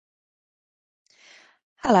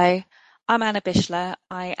Hello, I'm Anna Bishler.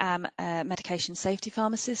 I am a medication safety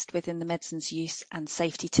pharmacist within the Medicines Use and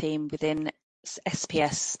Safety team within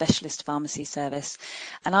SPS Specialist Pharmacy Service.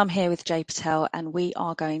 And I'm here with Jay Patel, and we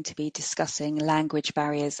are going to be discussing language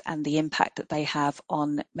barriers and the impact that they have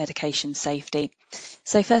on medication safety.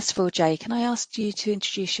 So first of all, Jay, can I ask you to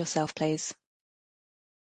introduce yourself, please?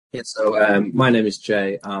 Yeah, so my name is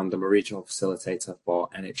Jay, and I'm a regional facilitator for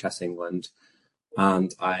NHS England.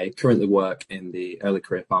 And I currently work in the early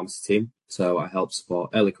career pharmacy team. So I help support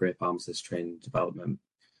early career pharmacist training and development.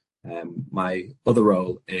 My other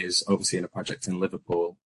role is overseeing a project in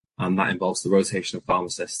Liverpool, and that involves the rotation of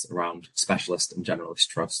pharmacists around specialist and generalist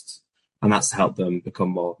trusts. And that's to help them become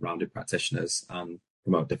more rounded practitioners and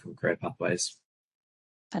promote different career pathways.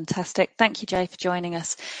 Fantastic. Thank you, Jay, for joining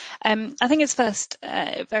us. I think it's first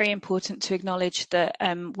very important to acknowledge that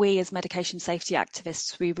we as medication safety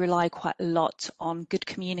activists, we rely quite a lot on good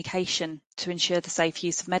communication to ensure the safe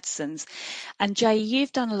use of medicines. And Jay,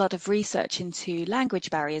 you've done a lot of research into language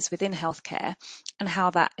barriers within healthcare and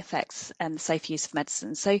how that affects the safe use of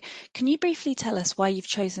medicines. So can you briefly tell us why you've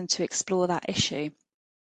chosen to explore that issue?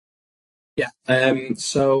 Yeah.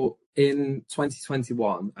 So in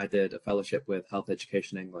 2021, I did a fellowship with Health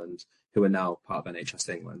Education England, who are now part of NHS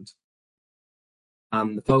England.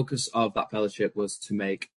 And the focus of that fellowship was to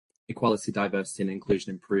make equality, diversity, and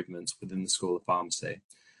inclusion improvements within the School of Pharmacy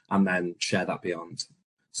and then share that beyond.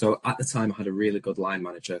 So at the time, I had a really good line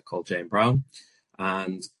manager called Jane Brown.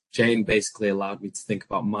 And Jane basically allowed me to think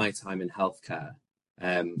about my time in healthcare.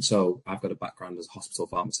 So I've got a background as a hospital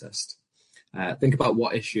pharmacist. Think about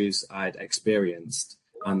what issues I'd experienced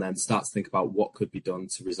and then start to think about what could be done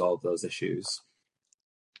to resolve those issues.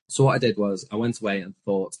 So what I did was I went away and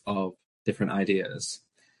thought of different ideas.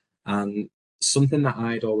 And something that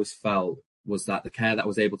I'd always felt was that the care that I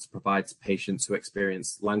was able to provide to patients who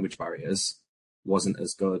experienced language barriers wasn't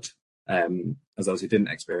as good as those who didn't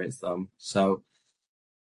experience them. So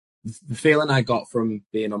the feeling I got from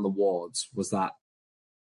being on the wards was that,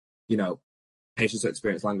 you know, patients who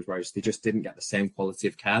experience language barriers, they just didn't get the same quality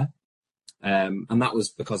of care. And that was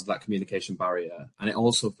because of that communication barrier. And it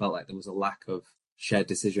also felt like there was a lack of shared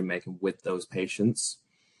decision making with those patients.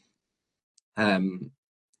 So,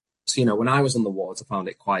 when I was on the wards, I found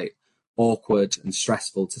it quite awkward and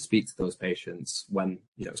stressful to speak to those patients when,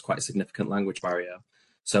 it's quite a significant language barrier.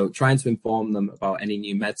 So trying to inform them about any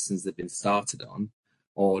new medicines they've been started on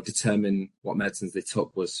or determine what medicines they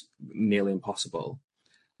took was nearly impossible.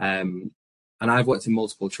 And I've worked in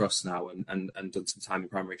multiple trusts now and done some time in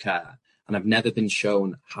primary care, and I've never been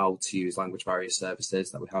shown how to use language barrier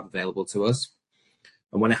services that we have available to us.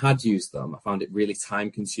 And when I had used them, I found it really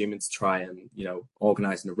time consuming to try and,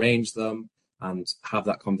 organize and arrange them and have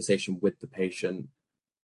that conversation with the patient.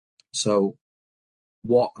 So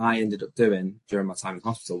what I ended up doing during my time in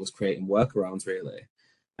hospital was creating workarounds really.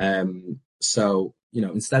 So,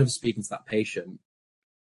 instead of speaking to that patient,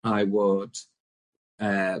 I would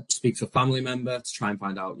speak to a family member to try and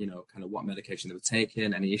find out, kind of what medication they were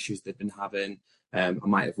taking, any issues they'd been having. I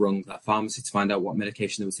might have rung their pharmacy to find out what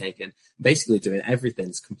medication they were taking. Basically doing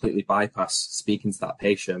everything to completely bypass speaking to that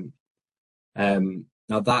patient.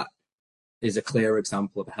 Now that is a clear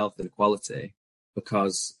example of health inequality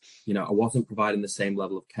because, I wasn't providing the same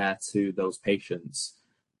level of care to those patients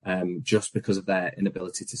just because of their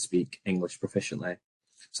inability to speak English proficiently.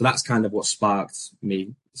 So that's kind of what sparked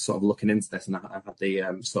me sort of looking into this, and I've had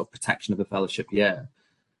the sort of protection of the fellowship year.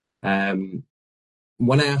 When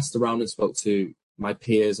I asked around and spoke to my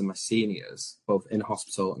peers and my seniors, both in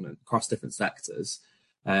hospital and across different sectors,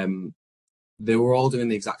 they were all doing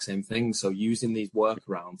the exact same thing. So using these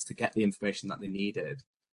workarounds to get the information that they needed,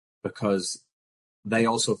 because they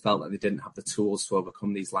also felt that they didn't have the tools to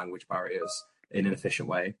overcome these language barriers in an efficient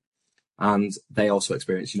way. And they also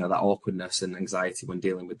experienced, that awkwardness and anxiety when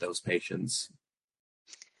dealing with those patients.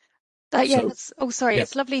 Yeah, So, that's, oh, sorry. yeah.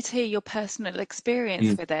 It's lovely to hear your personal experience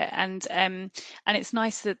Mm. with it, and it's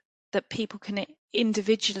nice that people can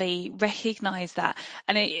individually recognise that,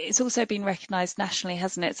 and it's also been recognised nationally,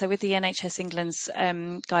 hasn't it? So with the NHS England's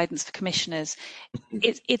guidance for commissioners,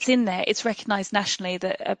 it's in there. It's recognised nationally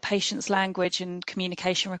that a patient's language and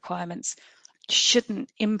communication requirements shouldn't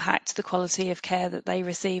impact the quality of care that they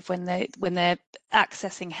receive when they're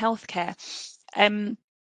accessing healthcare.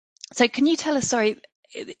 So can you tell us, sorry,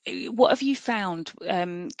 what have you found?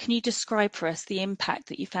 Can you describe for us the impact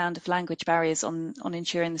that you found of language barriers on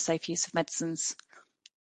ensuring the safe use of medicines?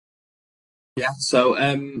 Yeah. So,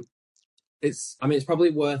 it's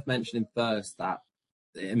probably worth mentioning first that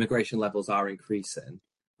the immigration levels are increasing,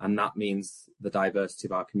 and that means the diversity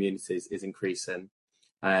of our communities is increasing.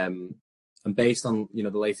 Um, And based on the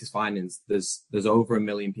latest findings, there's over 1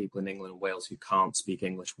 million people in England and Wales who can't speak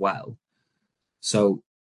English well. So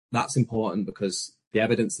that's important because the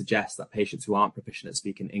evidence suggests that patients who aren't proficient at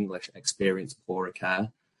speaking English experience poorer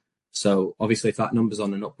care. So obviously, if that number's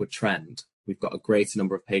on an upward trend, we've got a greater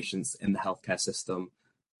number of patients in the healthcare system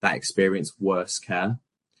that experience worse care.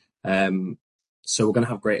 So we're going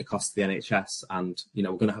to have greater costs to the NHS, and we're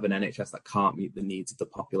going to have an NHS that can't meet the needs of the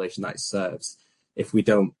population that it serves if we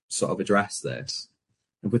don't sort of address this.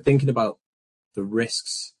 If we're thinking about the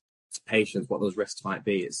risks to patients, what those risks might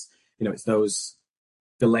be, it's those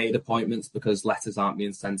delayed appointments because letters aren't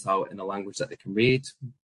being sent out in a language that they can read.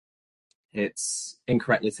 It's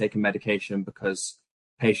incorrectly taking medication because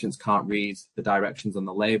patients can't read the directions on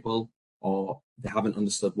the label, or they haven't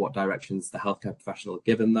understood what directions the healthcare professional have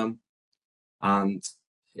given them. And,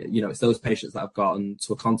 it's those patients that have gotten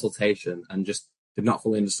to a consultation and just they've not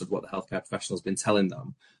fully understood what the healthcare professional has been telling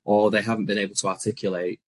them, or they haven't been able to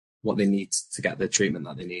articulate what they need to get the treatment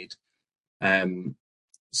that they need.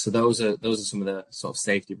 So those are some of the sort of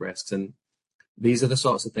safety risks. And these are the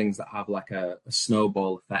sorts of things that have like a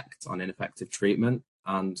snowball effect on ineffective treatment.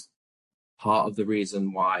 And part of the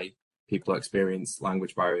reason why people who experience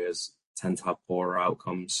language barriers tend to have poorer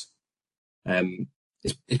outcomes.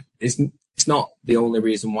 It's not the only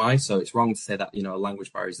reason why. So it's wrong to say that, a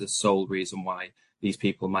language barrier is the sole reason why these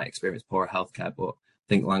people might experience poorer healthcare, but I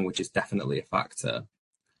think language is definitely a factor.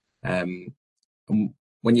 And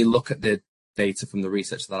when you look at the data from the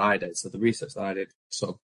research that I did, so the research that I did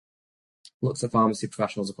sort of looks at pharmacy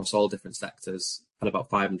professionals across all different sectors, had about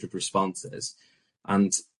 500 responses,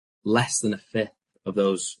 and less than a fifth of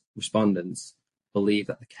those respondents believe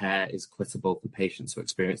that the care is equitable for patients who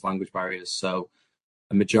experience language barriers. So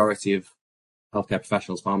a majority of healthcare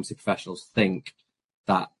professionals, pharmacy professionals, think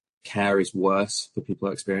that care is worse for people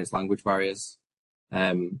who experience language barriers.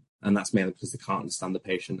 And that's mainly because they can't understand the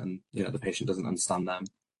patient, and the patient doesn't understand them.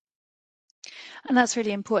 And that's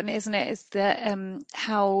really important, isn't it? Is that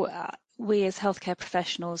how we as healthcare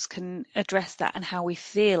professionals can address that, and how we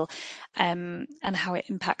feel, and how it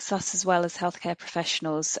impacts us as well as healthcare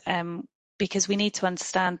professionals, because we need to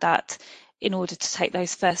understand that in order to take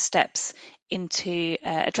those first steps into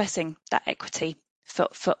addressing that equity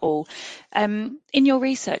for all. In your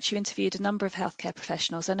research, you interviewed a number of healthcare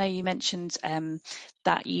professionals. I know you mentioned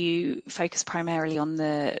that you focus primarily on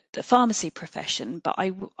the pharmacy profession, but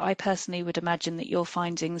I personally would imagine that your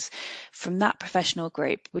findings from that professional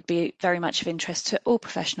group would be very much of interest to all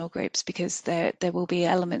professional groups, because there will be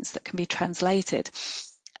elements that can be translated.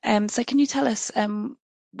 So can you tell us,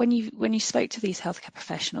 when you spoke to these healthcare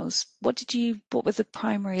professionals, what was the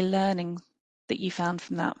primary learning that you found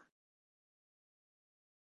from that?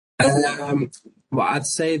 Well, I'd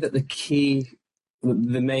say that the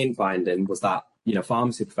main finding was that,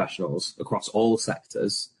 pharmacy professionals across all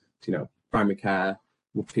sectors, primary care,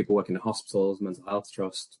 people working in hospitals, mental health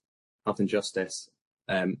trust, health and justice,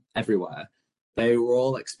 everywhere, they were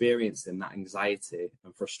all experiencing that anxiety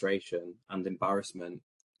and frustration and embarrassment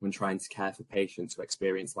when trying to care for patients who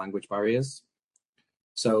experience language barriers.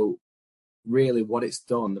 So really what it's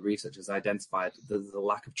done, the research has identified there's a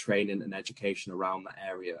lack of training and education around that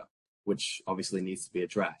area, which obviously needs to be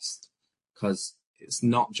addressed, because it's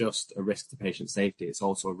not just a risk to patient safety, it's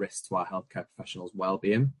also a risk to our healthcare professionals'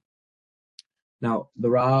 well-being. Now,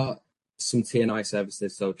 there are some TNI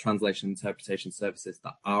services, so translation and interpretation services,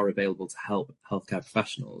 that are available to help healthcare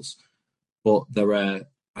professionals, but there are,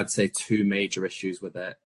 I'd say, two major issues with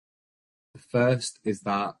it. The first is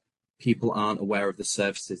that people aren't aware of the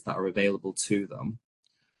services that are available to them.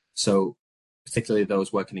 So particularly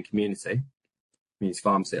those working in community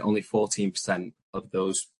pharmacy, only 14% of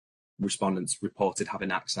those respondents reported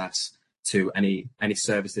having access to any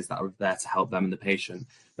services that are there to help them and the patient.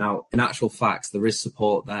 Now, in actual fact, there is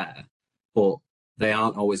support there, but they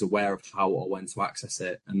aren't always aware of how or when to access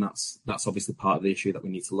it. And that's obviously part of the issue that we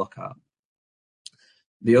need to look at.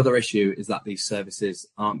 The other issue is that these services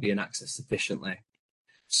aren't being accessed sufficiently.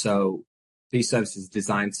 So these services are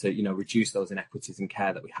designed to, reduce those inequities in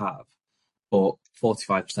care that we have. But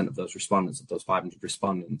 45% of those respondents, of those 500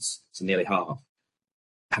 respondents, so nearly half,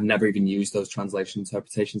 have never even used those translation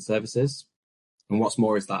interpretation services. And what's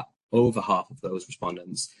more is that over half of those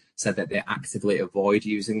respondents said that they actively avoid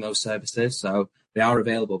using those services. So they are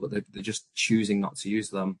available, but they're just choosing not to use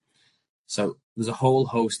them. So there's a whole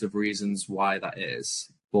host of reasons why that is,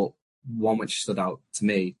 but one which stood out to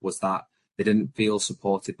me was that they didn't feel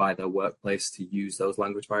supported by their workplace to use those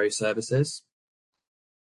language barrier services.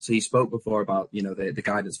 So you spoke before about, the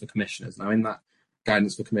guidance for commissioners. Now, in that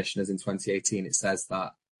guidance for commissioners in 2018, it says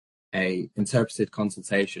that a interpreted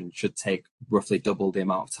consultation should take roughly double the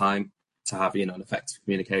amount of time to have, an effective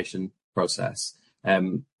communication process.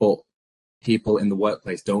 But people in the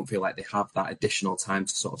workplace don't feel like they have that additional time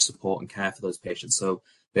to sort of support and care for those patients. So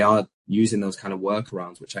they are using those kind of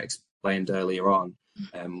workarounds, which I explained earlier on,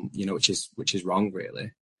 which is wrong,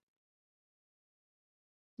 really.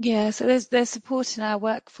 Yeah, so there's support in our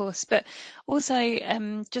workforce, but also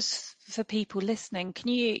just for people listening, can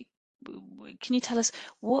you tell us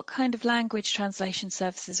what kind of language translation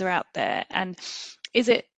services are out there, and is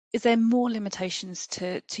there more limitations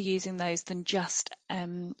to using those than just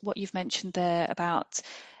what you've mentioned there about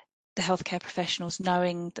the healthcare professionals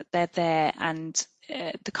knowing that they're there and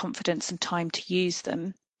the confidence and time to use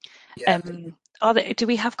them? Yeah, Do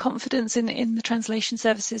we have confidence in the translation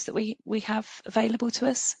services that we have available to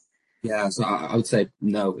us? yeah. So I would say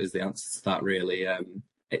no is the answer to that, really.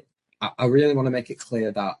 I really want to make it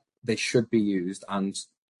clear that they should be used, and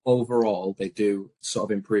overall they do sort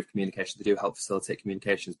of improve communication. They do help facilitate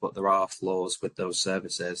communications, but there are flaws with those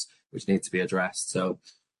services which need to be addressed. So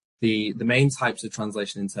the main types of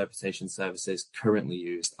translation interpretation services currently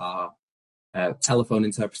used are telephone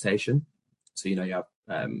interpretation. So you have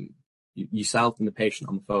yourself and the patient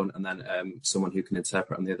on the phone, and then someone who can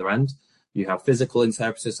interpret on the other end. You have physical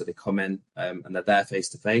interpreters, so they come in and they're there face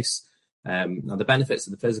to face. Now the benefits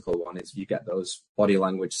of the physical one is you get those body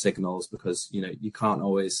language signals, because you can't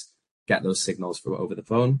always get those signals from over the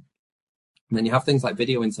phone. And then you have things like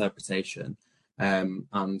video interpretation,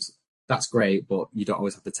 and that's great, but you don't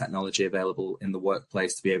always have the technology available in the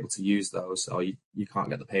workplace to be able to use those, or you can't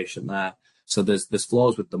get the patient there. So there's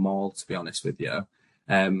flaws with them all, to be honest with you.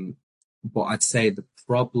 But I'd say the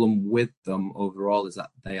problem with them overall is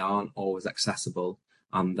that they aren't always accessible,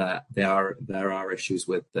 and that there are issues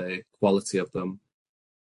with the quality of them.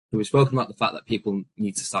 We've spoken about the fact that people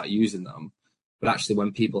need to start using them, but actually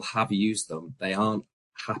when people have used them, they aren't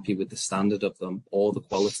happy with the standard of them or the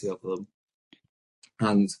quality of them.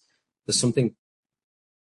 And there's something,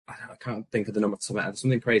 I can't think of the number, there's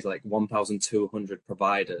something crazy, like 1,200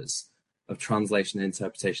 providers of translation and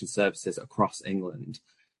interpretation services across England.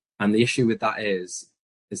 And the issue with that is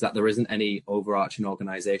that there isn't any overarching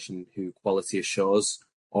organisation who quality assures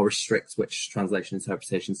or restricts which translation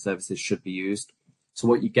interpretation services should be used. So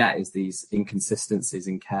what you get is these inconsistencies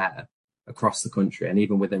in care across the country and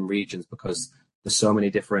even within regions, because there's so many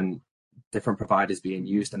different providers being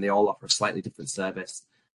used, and they all offer a slightly different service.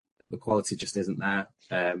 The quality just isn't there.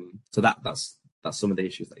 So that's some of the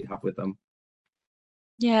issues that you have with them.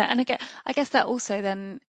 Yeah, and I guess that also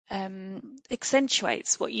then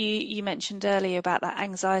accentuates what you mentioned earlier about that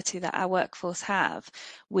anxiety that our workforce have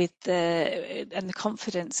with the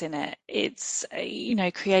confidence in it. It's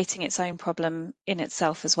creating its own problem in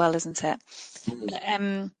itself as well, isn't it?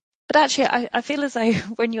 But actually, I feel as though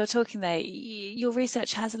when you're talking there, your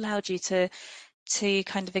research has allowed you to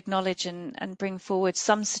kind of acknowledge and bring forward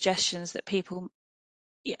some suggestions that people,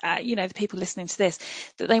 the people listening to this,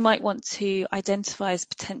 that they might want to identify as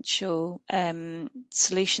potential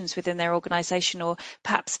solutions within their organisation, or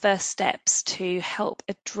perhaps first steps to help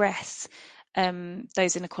address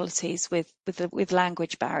those inequalities with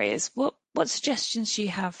language barriers. What suggestions do you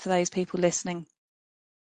have for those people listening?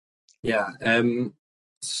 Yeah.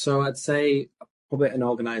 So I'd say probably at an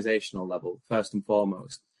organizational level, first and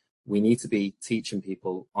foremost, we need to be teaching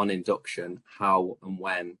people on induction how and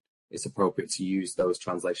when it's appropriate to use those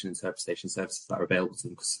translation interpretation services that are available to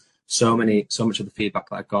them. Because so much of the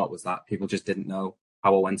feedback that I got was that people just didn't know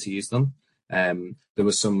how or when to use them. There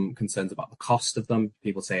was some concerns about the cost of them.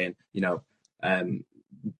 People saying,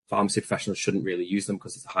 pharmacy professionals shouldn't really use them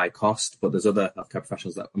because it's a high cost, but there's other healthcare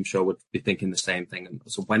professionals that I'm sure would be thinking the same thing. And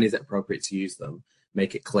so when is it appropriate to use them?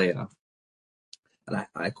 Make it clear. And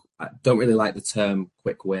I don't really like the term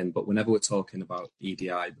quick win, but whenever we're talking about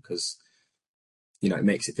EDI, because it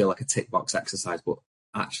makes it feel like a tick box exercise, but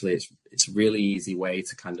actually it's a really easy way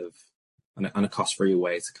to kind of, and a cost-free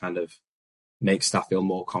way to kind of make staff feel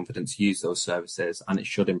more confident to use those services, and it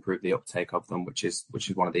should improve the uptake of them, which is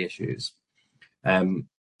one of the issues. And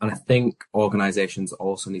I think organizations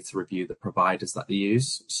also need to review the providers that they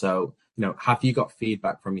use. So, have you got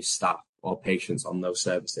feedback from your staff or patients on those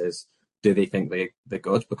services? Do they think they're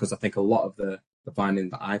good? Because I think a lot of the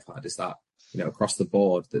finding that I've had is that, across the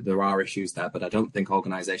board, that there are issues there, but I don't think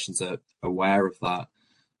organizations are aware of that.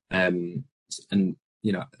 And,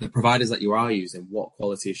 the providers that you are using, what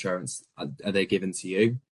quality assurance are they giving to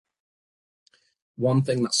you? One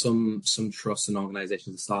thing that some trusts and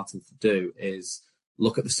organizations are starting to do is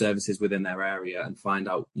look at the services within their area and find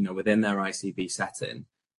out, within their ICB setting,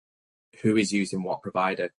 who is using what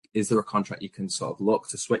provider. Is there a contract you can sort of look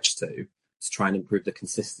to switch to try and improve the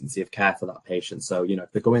consistency of care for that patient? So,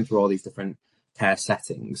 if they're going through all these different care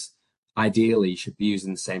settings, ideally you should be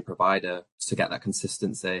using the same provider to get that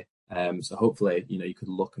consistency. So hopefully, you could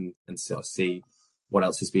look and sort of see what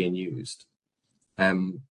else is being used. I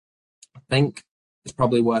think it's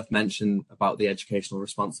probably worth mentioning about the educational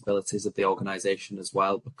responsibilities of the organisation as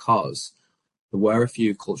well, because there were a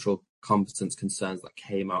few cultural competence concerns that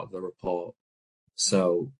came out of the report.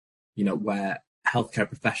 So, where healthcare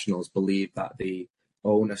professionals believe that the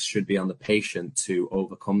onus should be on the patient to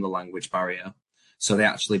overcome the language barrier. So they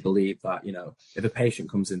actually believe that, if a patient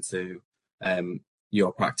comes into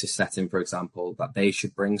your practice setting, for example, that they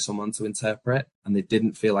should bring someone to interpret, and they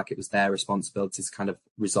didn't feel like it was their responsibility to kind of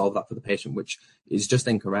resolve that for the patient, which is just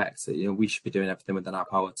incorrect. We should be doing everything within our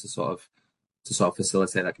power to sort of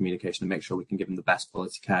facilitate that communication and make sure we can give them the best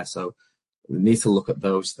quality care. So we need to look at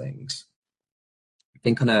those things. I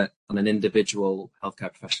think on an individual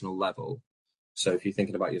healthcare professional level. So if you're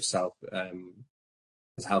thinking about yourself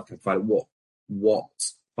as a healthcare provider,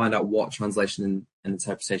 find out what translation and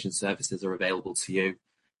interpretation services are available to you,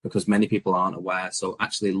 because many people aren't aware. So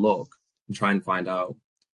actually look and try and find out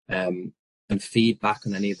and feedback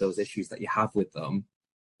on any of those issues that you have with them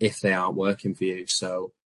if they aren't working for you.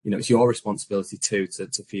 So, it's your responsibility too to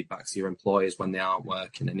feedback to your employers when they aren't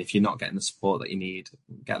working. And if you're not getting the support that you need,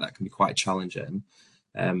 that can be quite challenging.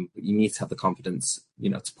 But you need to have the confidence,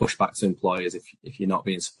 to push back to employers if you're not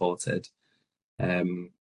being supported. I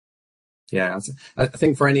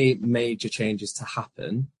think for any major changes to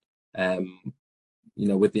happen,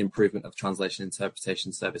 with the improvement of translation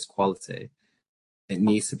interpretation service quality, it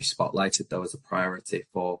needs to be spotlighted though as a priority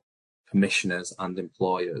for commissioners and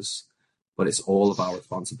employers. But it's all of our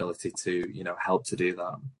responsibility to, help to do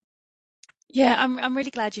that. Yeah, I'm really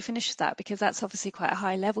glad you finished that, because that's obviously quite a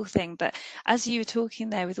high level thing. But as you were talking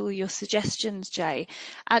there with all your suggestions, Jay,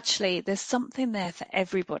 actually there's something there for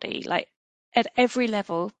everybody. Like at every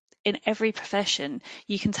level, in every profession,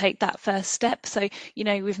 you can take that first step. So,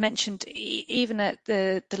 we've mentioned even at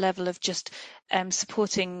the level of just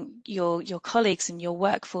supporting your colleagues and your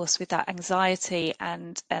workforce with that anxiety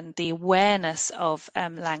and the awareness of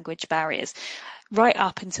language barriers, right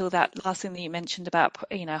up until that last thing that you mentioned about,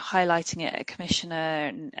 highlighting it at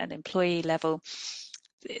commissioner and employee level.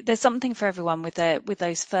 There's something for everyone with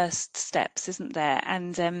those first steps, isn't there?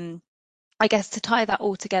 And I guess to tie that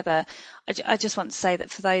all together, I just want to say that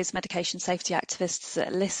for those medication safety activists that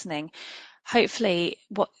are listening, hopefully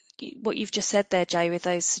what you've just said there, Jay, with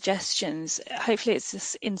those suggestions, hopefully it's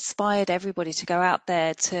just inspired everybody to go out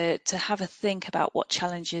there to have a think about what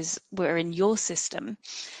challenges were in your system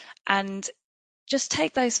and just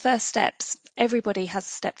take those first steps. Everybody has a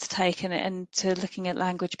step to take, and to looking at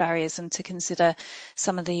language barriers and to consider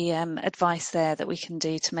some of the advice there that we can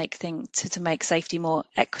do to make to make safety more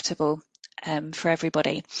equitable for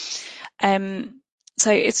everybody.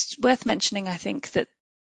 So it's worth mentioning, I think, that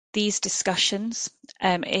these discussions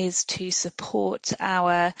is to support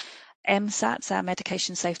our MSATS, our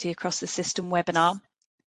Medication Safety Across the System webinar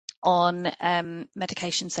on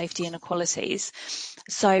medication safety inequalities.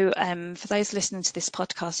 So for those listening to this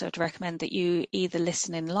podcast, I would recommend that you either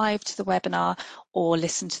listen in live to the webinar or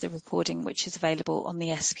listen to the recording, which is available on the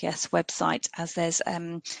SPS website, as there's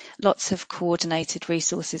lots of coordinated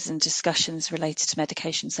resources and discussions related to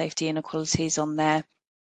medication safety inequalities on there.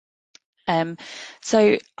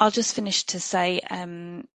 So I'll just finish to say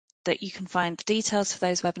that you can find the details for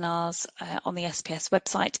those webinars on the SPS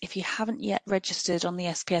website. If you haven't yet registered on the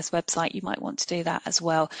SPS website, you might want to do that as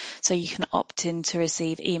well. So you can opt in to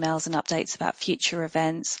receive emails and updates about future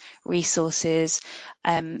events, resources,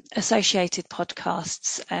 associated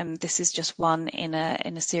podcasts. This is just one in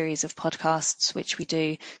a series of podcasts which we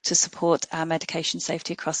do to support our medication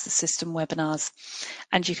safety across the system webinars.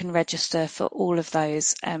 And you can register for all of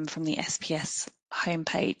those from the SPS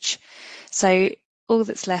homepage. So all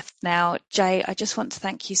that's left now, Jay, I just want to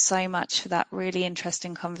thank you so much for that really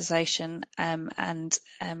interesting conversation, and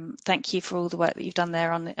thank you for all the work that you've done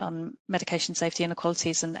there on medication safety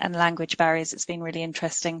inequalities and language barriers. It's been really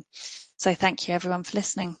interesting. So thank you everyone for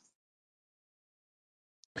listening.